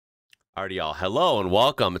Alrighty, y'all. Hello and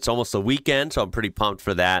welcome. It's almost the weekend, so I'm pretty pumped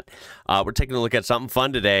for that. We're taking a look at something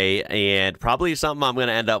fun today, and probably something I'm going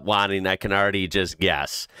to end up wanting. I can already just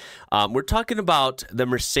guess. We're talking about the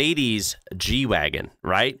Mercedes G-Wagen,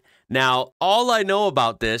 right? Now, all I know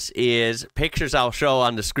about this is pictures I'll show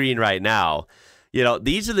on the screen right now. You know,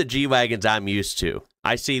 these are the G-Wagons I'm used to.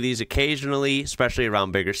 I see these occasionally, especially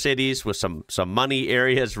around bigger cities with some money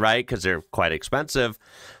areas, right? Because they're quite expensive.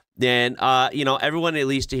 Then, everyone at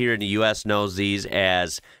least here in the U.S. knows these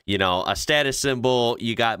as, a status symbol.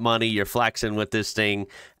 You got money, you're flexing with this thing,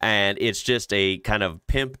 and it's just a kind of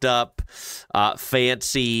pimped up,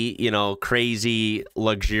 fancy, crazy,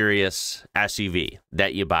 luxurious SUV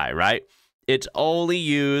that you buy, right? It's only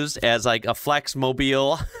used as like a flex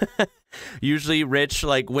mobile. Usually rich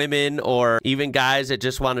like women or even guys that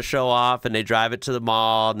just want to show off, and they drive it to the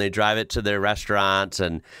mall and they drive it to their restaurants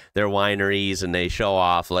and their wineries, and they show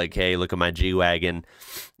off like, hey, look at my G-Wagon.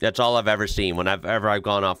 That's all I've ever seen. Whenever I've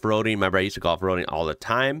gone off-roading, remember I used to go off-roading all the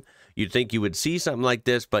time. You'd think you would see something like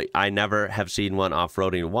this, but I never have seen one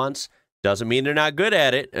off-roading once. Doesn't mean they're not good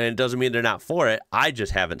at it, and it doesn't mean they're not for it. I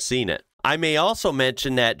just haven't seen it. I may also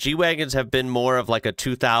mention that G-Wagons have been more of like a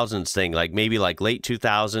 2000s thing, like maybe like late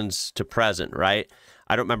 2000s to present, right?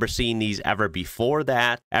 I don't remember seeing these ever before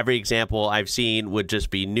that. Every example I've seen would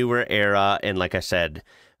just be newer era, and like I said,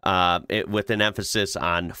 with an emphasis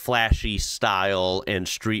on flashy style and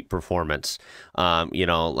street performance,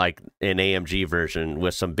 like an AMG version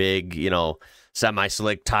with some big,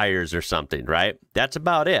 semi-slick tires or something, right? That's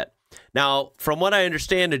about it. Now, from what I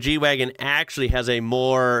understand, the G-Wagon actually has a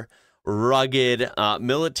more rugged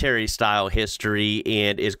military style history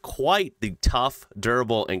and is quite the tough,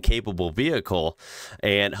 durable, and capable vehicle.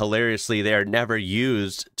 And hilariously, they are never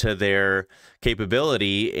used to their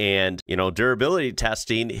capability and durability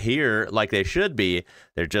testing here like they should be.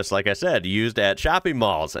 They're just, like I said, used at shopping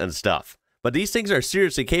malls and stuff. But these things are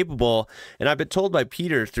seriously capable, and I've been told by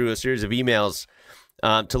Peter through a series of emails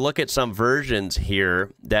to look at some versions here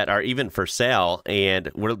that are even for sale, and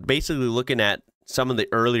we're basically looking at some of the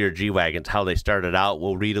earlier G-Wagons, how they started out.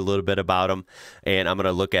 We'll read a little bit about them, and I'm going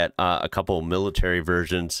to look at a couple military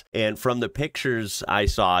versions. And from the pictures I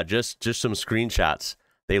saw, just some screenshots,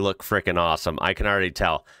 they look freaking awesome. I can already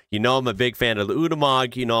tell. I'm a big fan of the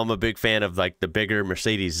Unimog. I'm a big fan of like the bigger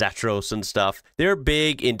Mercedes Zetros and stuff. Their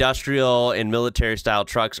big industrial and military style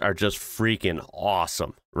trucks are just freaking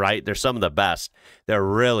awesome, right? They're some of the best. They're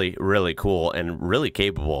really, really cool and really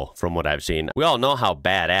capable from what I've seen. We all know how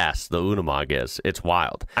badass the Unimog is. It's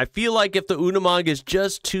wild. I feel like if the Unimog is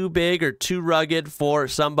just too big or too rugged for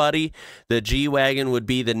somebody, the G-Wagon would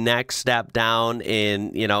be the next step down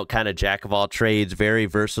in, kind of jack of all trades, very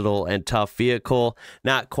versatile and tough vehicle.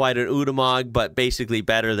 Not quite an Unimog, but basically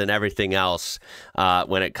better than everything else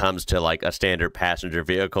when it comes to like a standard passenger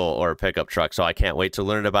vehicle or a pickup truck. So I can't wait to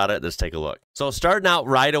learn about it. Let's take a look. So starting out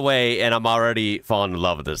right away, and I'm already falling in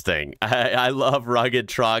love with this thing. I love rugged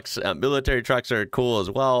trucks. Military trucks are cool as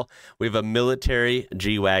well. We have a military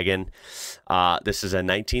G-Wagon. This is a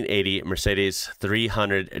 1980 Mercedes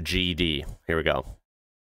 300 GD. Here we go.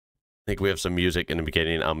 I think we have some music in the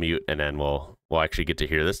beginning. I'll mute, and then we'll actually get to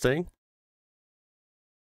hear this thing.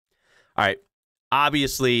 All right.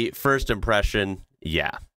 Obviously, first impression,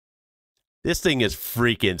 yeah. This thing is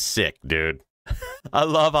freaking sick, dude. I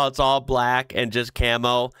love how it's all black and just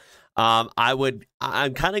camo. I'm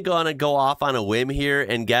kind of going to go off on a whim here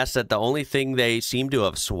and guess that the only thing they seem to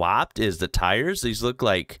have swapped is the tires. These look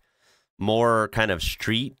like more kind of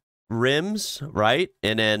street rims, right?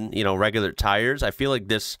 And then, regular tires. I feel like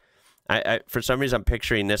this, I for some reason, I'm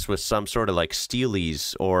picturing this with some sort of like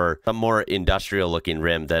Steelies or some more industrial looking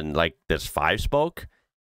rim than like this 5-spoke.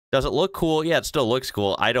 Does it look cool? Yeah, it still looks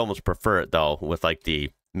cool. I'd almost prefer it though with like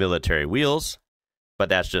the military wheels, but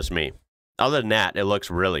that's just me. Other than that, it looks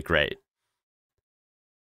really great.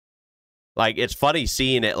 Like, it's funny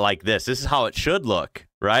seeing it like this. This is how it should look,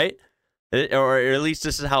 right? Or at least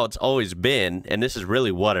this is how it's always been, and this is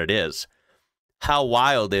really what it is. How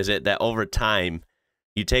wild is it that over time,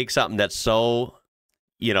 you take something that's so,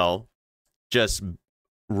 just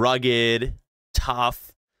rugged,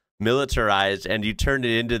 tough, militarized, and you turn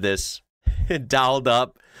it into this dolled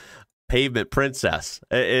up pavement princess.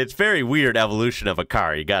 It's very weird evolution of a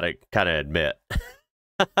car, you gotta kind of admit.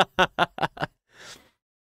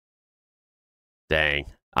 Dang,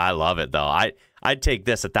 I love it though. I'd take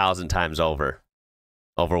this 1,000 times over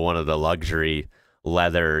one of the luxury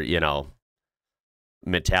leather,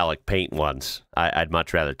 metallic paint ones. I'd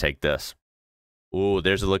much rather take this. Ooh,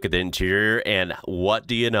 there's a look at the interior, and what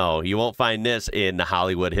do you know? You won't find this in the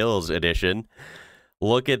Hollywood Hills edition.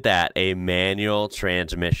 Look at that, a manual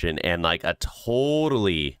transmission and like a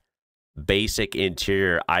totally basic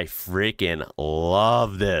interior. I freaking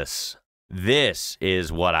love this. This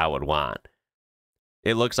is what I would want.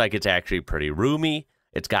 It looks like it's actually pretty roomy.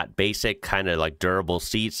 It's got basic kind of like durable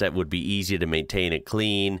seats that would be easy to maintain and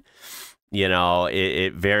clean. You know,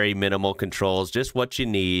 it very minimal controls, just what you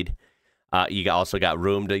need. You also got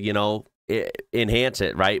room to, you know, enhance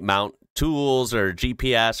it, right? Mount tools or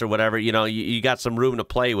GPS or whatever. You know, you got some room to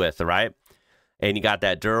play with, right? And you got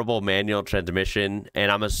that durable manual transmission.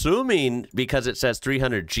 And I'm assuming because it says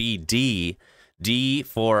 300 GD, D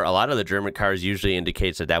for a lot of the German cars usually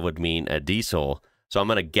indicates that would mean a diesel. So I'm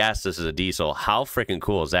going to guess this is a diesel. How freaking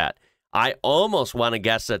cool is that? I almost want to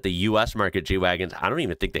guess that the U.S. market G-Wagons, I don't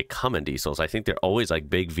even think they come in diesels. I think they're always like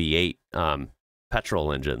big V8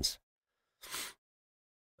 petrol engines.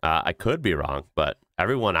 I could be wrong, but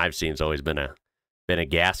everyone I've seen has always been a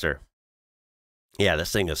gasser. Yeah,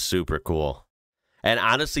 this thing is super cool. And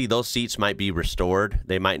honestly, those seats might be restored.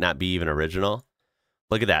 They might not be even original.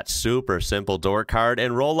 Look at that super simple door card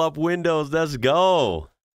and roll-up windows. Let's go.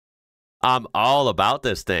 I'm all about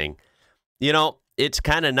this thing. You know, it's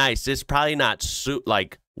kind of nice. It's probably not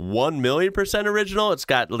like 1,000,000% original. It's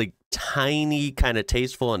got like tiny kind of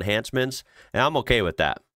tasteful enhancements, and I'm okay with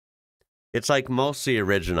that. It's like mostly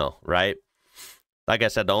original, right? Like I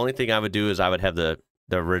said, the only thing I would do is I would have the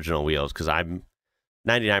original wheels because I'm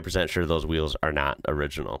 99% sure those wheels are not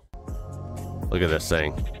original. Look at this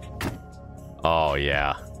thing. Oh,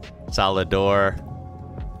 yeah. Solid door.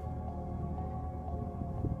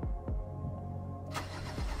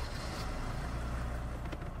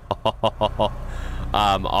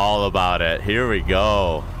 I'm all about it. Here we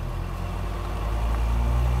go.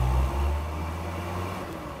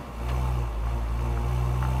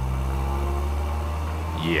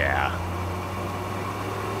 Yeah.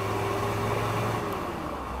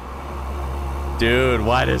 Dude,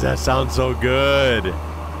 why does that sound so good?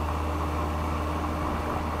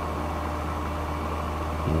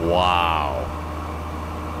 Wow.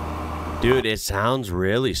 Dude, it sounds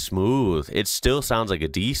really smooth. It still sounds like a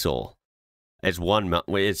diesel. It's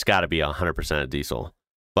got to be 100% a diesel.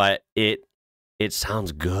 But it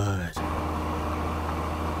sounds good.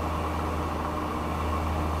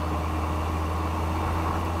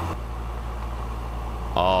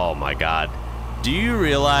 Oh my god. Do you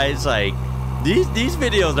realize like these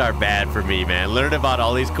videos are bad for me, man? Learn about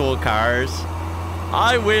all these cool cars.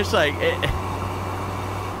 I wish like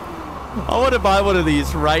I want to buy one of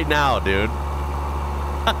these right now, dude.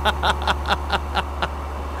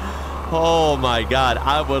 Oh my god,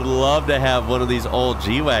 I would love to have one of these old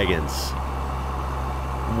G-Wagons.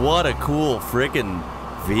 What a cool freaking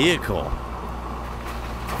vehicle.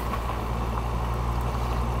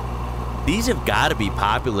 These have got to be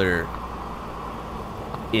popular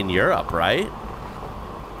in Europe, right?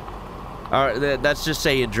 Or let's just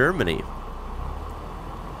say in Germany.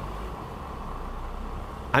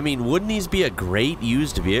 I mean, wouldn't these be a great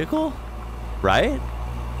used vehicle? Right?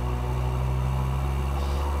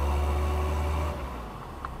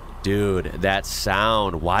 Dude, that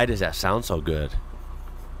sound. Why does that sound so good?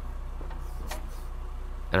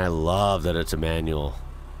 And I love that it's a manual.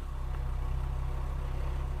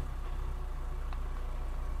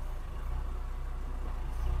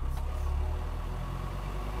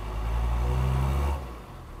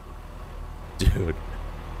 Dude,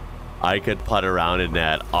 I could putt around in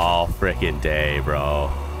that all freaking day,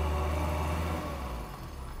 bro.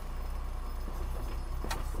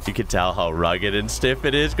 You can tell how rugged and stiff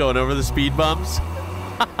it is going over the speed bumps.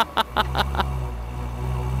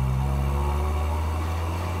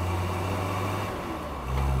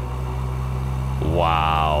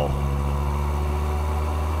 Wow.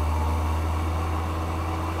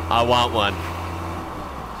 I want one.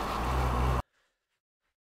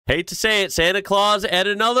 Hate to say it, Santa Claus, add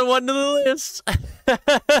another one to the list.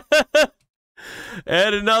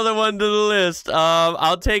 Add another one to the list.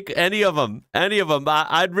 I'll take any of them. Any of them.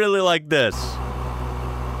 I'd really like this.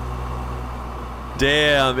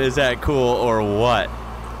 Damn, is that cool or what?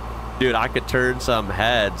 Dude, I could turn some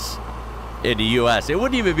heads in the U.S. It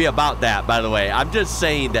wouldn't even be about that, by the way. I'm just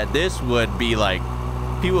saying that this would be like,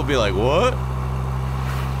 people would be like, what?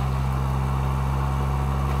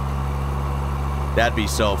 That'd be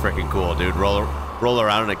so freaking cool, dude. Roll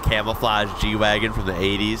around in a camouflage G-Wagon from the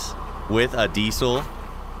 80s with a diesel.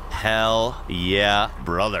 Hell yeah,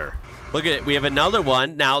 brother. Look at it. We have another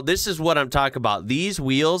one. Now, this is what I'm talking about. These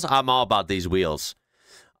wheels, I'm all about these wheels.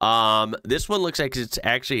 This one looks like it's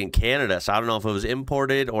actually in Canada, so I don't know if it was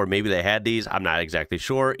imported or maybe they had these. I'm not exactly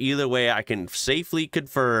sure. Either way, I can safely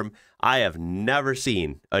confirm I have never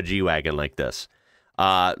seen a G-Wagon like this.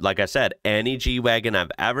 Like I said, any G-Wagon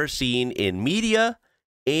I've ever seen in media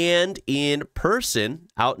and in person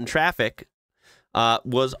out in traffic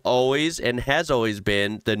was always and has always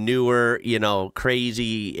been the newer, you know,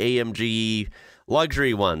 crazy AMG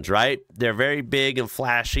luxury ones, right? They're very big and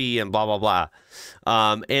flashy and blah, blah,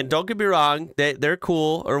 blah. And don't get me wrong, they're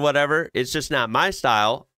cool or whatever. It's just not my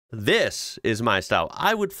style. This is my style.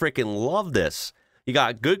 I would freaking love this. You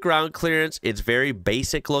got good ground clearance. It's very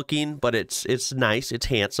basic looking, but it's nice. It's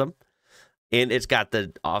handsome. And it's got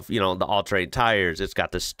the, you know, the all-terrain tires. It's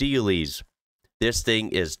got the Steelies. This thing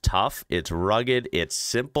is tough. It's rugged. It's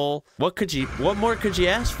simple. What more could you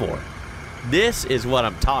ask for? This is what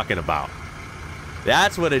I'm talking about.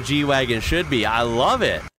 That's what a G-Wagen should be. I love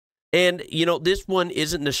it. And, you know, this one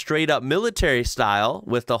isn't the straight up military style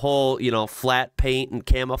with the whole, you know, flat paint and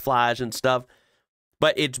camouflage and stuff.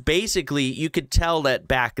 But it's basically, you could tell that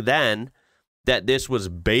back then that this was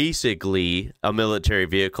basically a military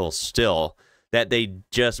vehicle still, that they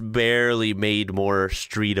just barely made more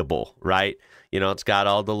streetable, right? You know, it's got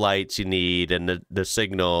all the lights you need and the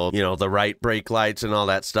signal, you know, the right brake lights and all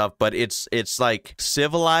that stuff. But it's like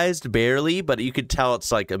civilized barely, but you could tell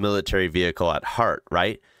it's like a military vehicle at heart,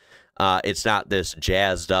 right? It's not this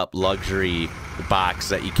jazzed up luxury box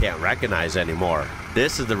that you can't recognize anymore.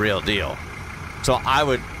 This is the real deal. So I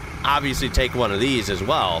would obviously take one of these as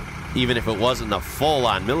well, even if it wasn't the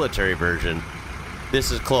full-on military version.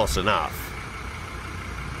 This is close enough.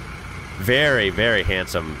 Very, very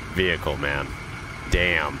handsome vehicle, man.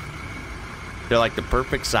 Damn. They're like the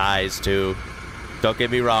perfect size, too. Don't get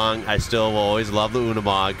me wrong, I still will always love the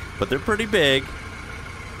Unimog, but they're pretty big.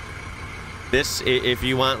 This, if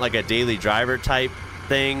you want like a daily driver type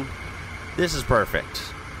thing, this is perfect.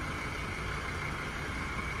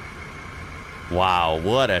 Wow,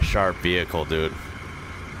 what a sharp vehicle, dude.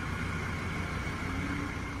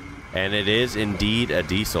 And it is indeed a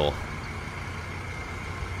diesel.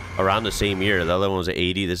 Around the same year. The other one was an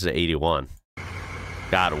 80. This is an 81.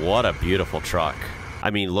 God, what a beautiful truck.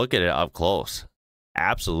 I mean, look at it up close.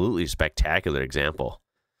 Absolutely spectacular example.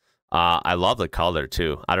 I love the color,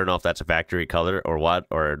 too. I don't know if that's a factory color or what,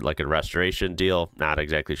 or like a restoration deal. Not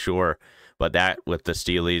exactly sure. But that with the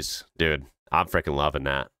Steelies, dude, I'm freaking loving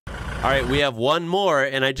that. All right, we have one more,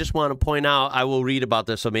 and I just want to point out, I will read about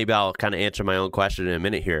this, so maybe I'll kind of answer my own question in a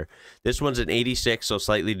minute here. This one's an 86, so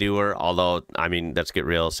slightly newer, although, I mean, let's get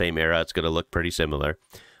real, same era, it's going to look pretty similar.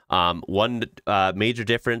 One major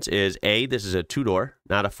difference is, A, this is a two-door,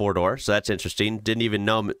 not a four-door, so that's interesting. Didn't even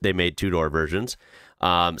know they made two-door versions.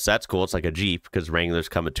 So that's cool. It's like a Jeep, because Wranglers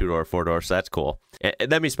come with two-door, four-door, so that's cool. And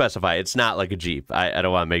let me specify, it's not like a Jeep. I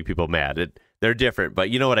don't want to make people mad. They're different,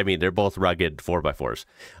 but you know what I mean. They're both rugged 4x4s.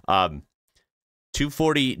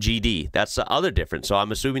 240 GD, that's the other difference. So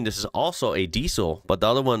I'm assuming this is also a diesel, but the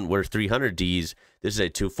other one were 300Ds. This is a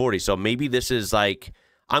 240. So maybe this is like,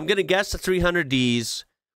 I'm going to guess the 300Ds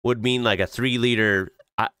would mean like a 3-liter,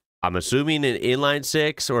 I'm assuming an inline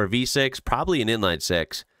 6 or a V6, probably an inline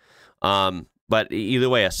 6. But either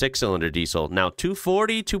way, a 6-cylinder diesel. Now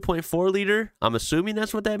 240, 2.4 liter, I'm assuming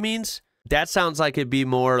that's what that means. That sounds like it'd be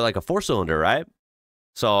more like a 4-cylinder, right?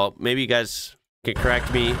 So maybe you guys can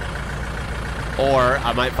correct me, or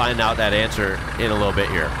I might find out that answer in a little bit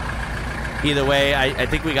here. Either way, I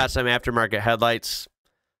think we got some aftermarket headlights.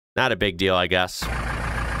 Not a big deal, I guess.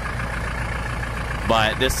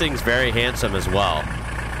 But this thing's very handsome as well.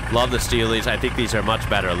 Love the Steelies. I think these are much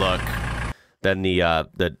better look than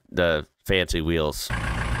the fancy wheels.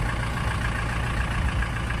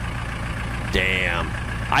 Damn.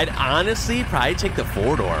 I'd honestly probably take the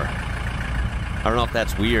 4-door. I don't know if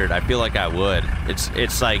that's weird. I feel like I would.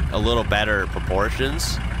 It's like a little better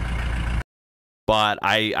proportions. But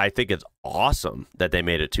I think it's awesome that they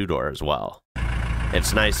made a 2-door as well.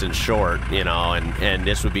 It's nice and short, you know, and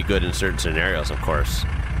this would be good in certain scenarios, of course.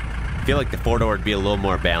 I feel like the 4-door would be a little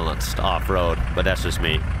more balanced off-road, but that's just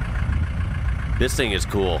me. This thing is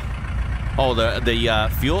cool. Oh, the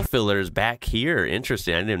fuel filler is back here.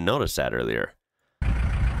 Interesting. I didn't even notice that earlier.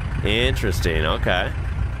 Interesting. Okay.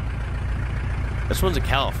 This one's in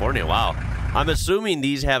California. Wow. I'm assuming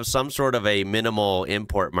these have some sort of a minimal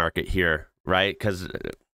import market here, right? Because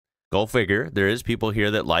go figure, there is people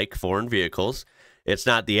here that like foreign vehicles. It's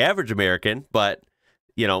not the average American, but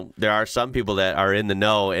you know, there are some people that are in the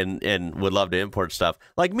know and would love to import stuff,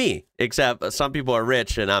 like me, except some people are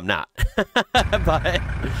rich and I'm not. But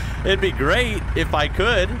it'd be great if I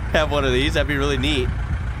could have one of these. That'd be really neat.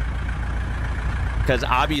 Because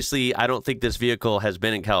obviously, I don't think this vehicle has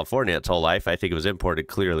been in California its whole life. I think it was imported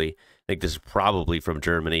clearly. I think this is probably from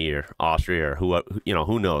Germany or Austria or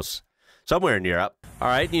who knows. Somewhere in Europe. All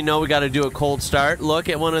right, you know we got to do a cold start look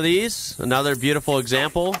at one of these. Another beautiful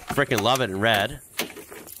example. Freaking love it in red.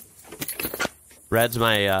 Red's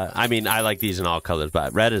my, I mean, I like these in all colors,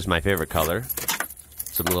 but red is my favorite color.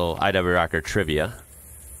 Some little IWrocker trivia.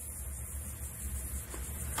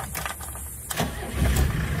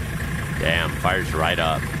 Damn, fires right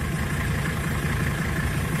up.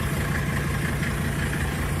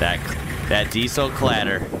 That diesel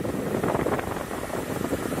clatter.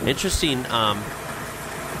 Interesting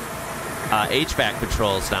HVAC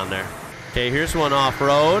patrols down there. Okay, here's one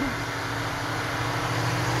off-road.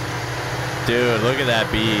 Dude, look at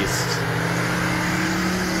that beast.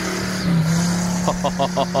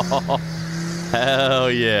 Hell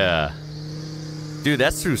yeah. Dude,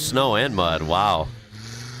 that's through snow and mud. Wow.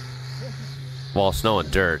 Well, snow and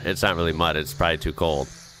dirt. It's not really mud. It's probably too cold.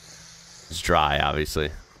 It's dry, obviously.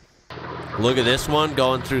 Look at this one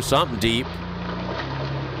going through something deep.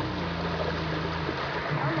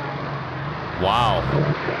 Wow.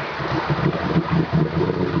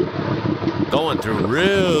 Going through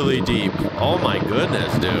really deep. Oh my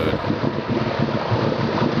goodness, dude.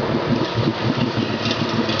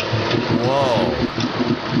 Whoa.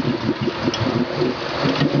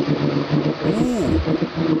 Ooh.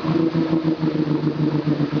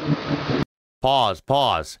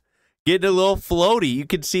 Pause. Getting a little floaty. You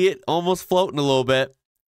can see it almost floating a little bit.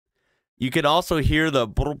 You can also hear the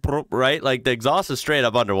broop, broop, right? Like the exhaust is straight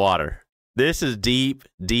up underwater. This is deep,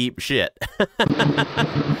 deep shit.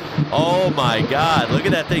 Oh my God. Look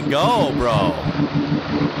at that thing go, bro.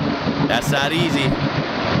 That's not easy.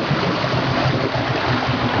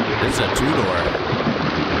 This is a two-door.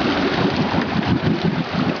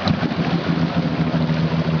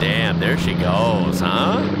 Damn, there she goes,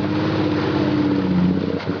 huh?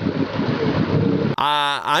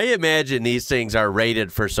 I imagine these things are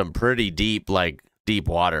rated for some pretty deep, like, deep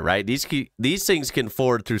water, right? These things can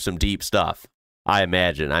ford through some deep stuff, I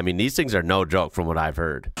imagine. I mean, these things are no joke from what I've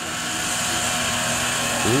heard.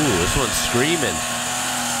 Ooh, this one's screaming.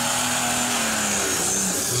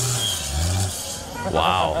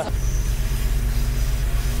 Wow.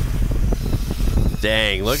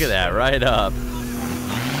 Dang, look at that, right up.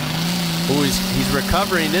 Ooh, he's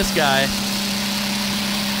recovering this guy.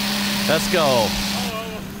 Let's go.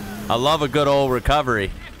 I love a good old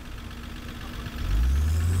recovery.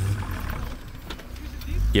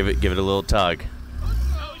 Give it a little tug.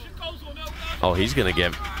 Oh, he's gonna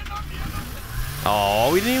give.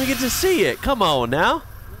 Oh, we didn't even get to see it. Come on now.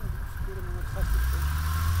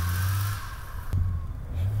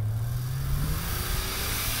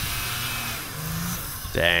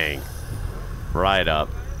 Dang. Right up.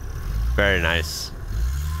 Very nice.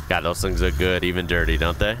 God, those things look good, even dirty,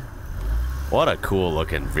 don't they? What a cool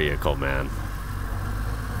looking vehicle, man.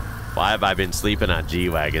 Why have I been sleeping on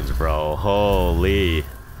G-Wagons, bro? Holy.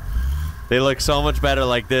 They look so much better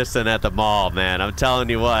like this than at the mall, man. I'm telling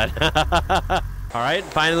you what. All right,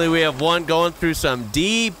 finally we have one going through some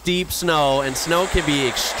deep, deep snow, and snow can be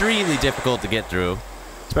extremely difficult to get through,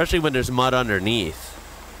 especially when there's mud underneath.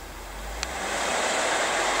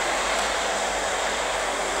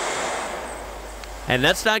 And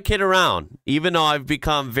let's not kid around. Even though I've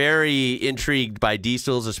become very intrigued by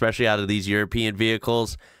diesels, especially out of these European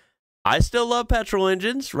vehicles, I still love petrol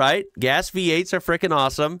engines, right? Gas V8s are freaking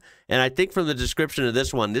awesome. And I think from the description of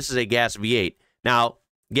this one, this is a gas V8. Now,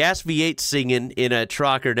 gas V8 singing in a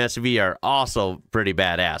truck or an SUV are also pretty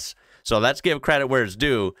badass. So let's give credit where it's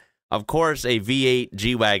due. Of course, a V8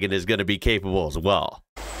 G-Wagon is going to be capable as well.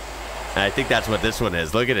 And I think that's what this one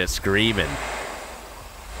is. Look at it screaming.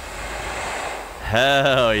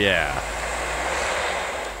 Hell yeah.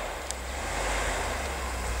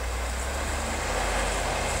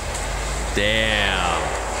 Damn.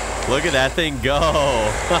 Look at that thing go.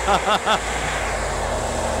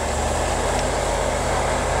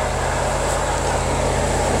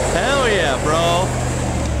 Hell yeah, bro.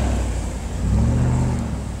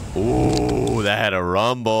 Ooh, that had a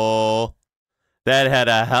rumble. That had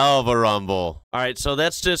a hell of a rumble. All right, so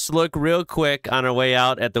let's just look real quick on our way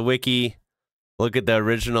out at the wiki. Look at the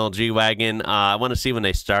original G-Wagon. I want to see when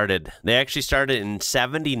they started. They actually started in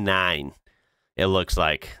 79, it looks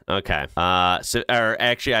like. Okay. Or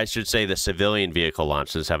actually, I should say the civilian vehicle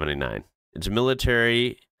launched in 79. It's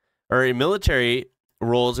military, or in military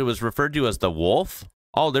roles, it was referred to as the Wolf.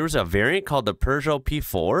 Oh, there was a variant called the Peugeot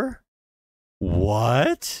P4?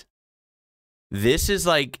 What? This is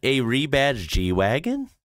like a rebadged G-Wagon?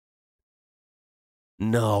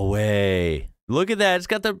 No way. Look at that. It's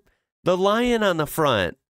got the lion on the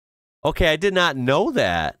front. Okay, I did not know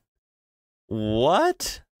that.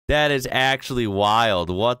 What? That is actually wild.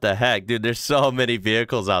 What the heck? Dude, there's so many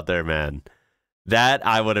vehicles out there, man. That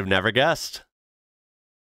I would have never guessed.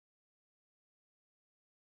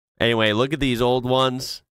 Anyway, look at these old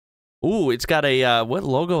ones. Ooh, it's got a, what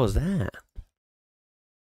logo is that?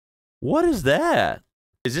 What is that?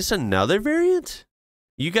 Is this another variant?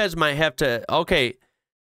 You guys might have to, okay,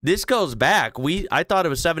 this goes back. I thought it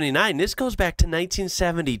was 79. This goes back to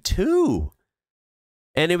 1972.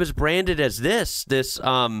 And it was branded as this, is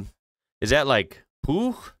that like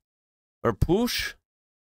Pooh or Poosh?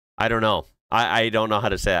 I don't know. I don't know how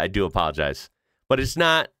to say it. I do apologize. But it's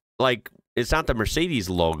not the Mercedes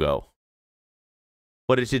logo.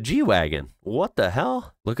 But it's a G-Wagen. What the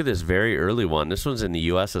hell? Look at this very early one. This one's in the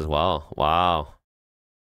U.S. as well. Wow.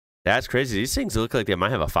 That's crazy. These things look like they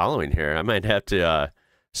might have a following here. I might have to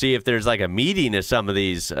see if there's like a meeting of some of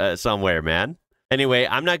these somewhere, man. Anyway,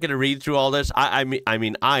 I'm not going to read through all this. I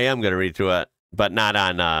mean, I am going to read through it, but not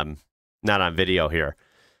on video here.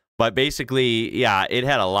 But basically, yeah, it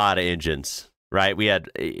had a lot of engines, right? We had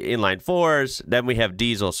inline fours, then we have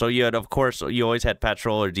diesel. So you had, of course, you always had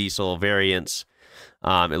petrol or diesel variants.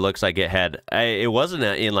 It looks like it wasn't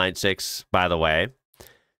an inline six, by the way.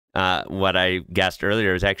 What I guessed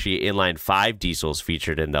earlier is actually inline 5 diesels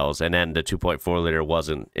featured in those, and then the 2.4 liter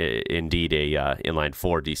wasn't indeed a inline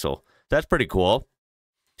 4 diesel. That's pretty cool.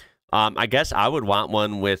 I guess I would want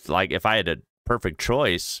one with, like, if I had a perfect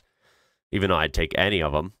choice, even though I'd take any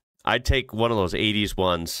of them, I'd take one of those 80s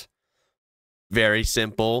ones. Very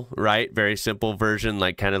simple, right? Very simple version,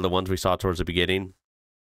 like kind of the ones we saw towards the beginning.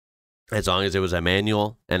 As long as it was a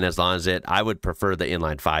manual, and as long as I would prefer the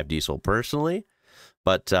inline 5 diesel personally.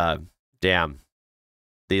 But damn,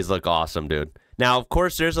 these look awesome, dude. Now, of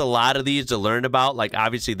course, there's a lot of these to learn about. Like,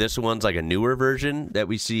 obviously, this one's like a newer version that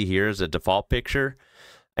we see here as a default picture.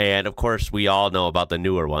 And, of course, we all know about the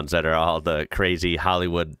newer ones that are all the crazy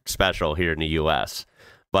Hollywood special here in the U.S.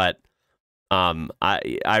 But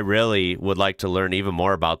I really would like to learn even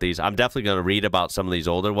more about these. I'm definitely going to read about some of these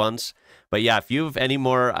older ones. But yeah, if you have any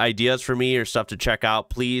more ideas for me or stuff to check out,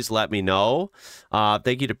 please let me know.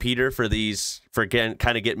 Thank you to Peter for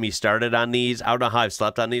kind of getting me started on these. I don't know how I've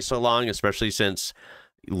slept on these so long, especially since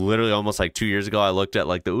literally almost like 2 years ago, I looked at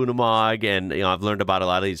like the Unimog, and I've learned about a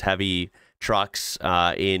lot of these heavy trucks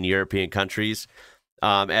in European countries.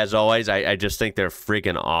 As always, I just think they're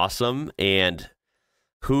freaking awesome. And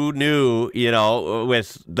who knew,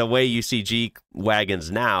 with the way you see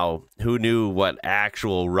G-Wagons now, who knew what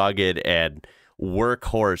actual rugged and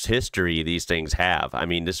workhorse history these things have? I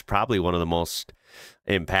mean, this is probably one of the most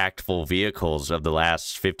impactful vehicles of the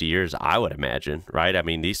last 50 years, I would imagine, right? I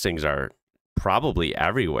mean, these things are probably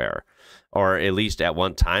everywhere, or at least at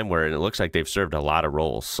one time where it looks like they've served a lot of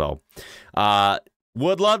roles. So,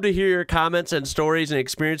 would love to hear your comments and stories and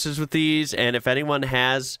experiences with these. And if anyone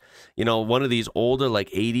has, one of these older like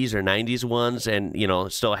 80s or 90s ones and,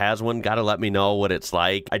 still has one, got to let me know what it's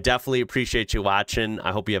like. I definitely appreciate you watching.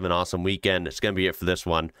 I hope you have an awesome weekend. It's going to be it for this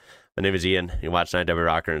one. My name is Ian. You're watching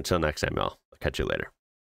IWrocker. Until next time, y'all. I'll catch you later.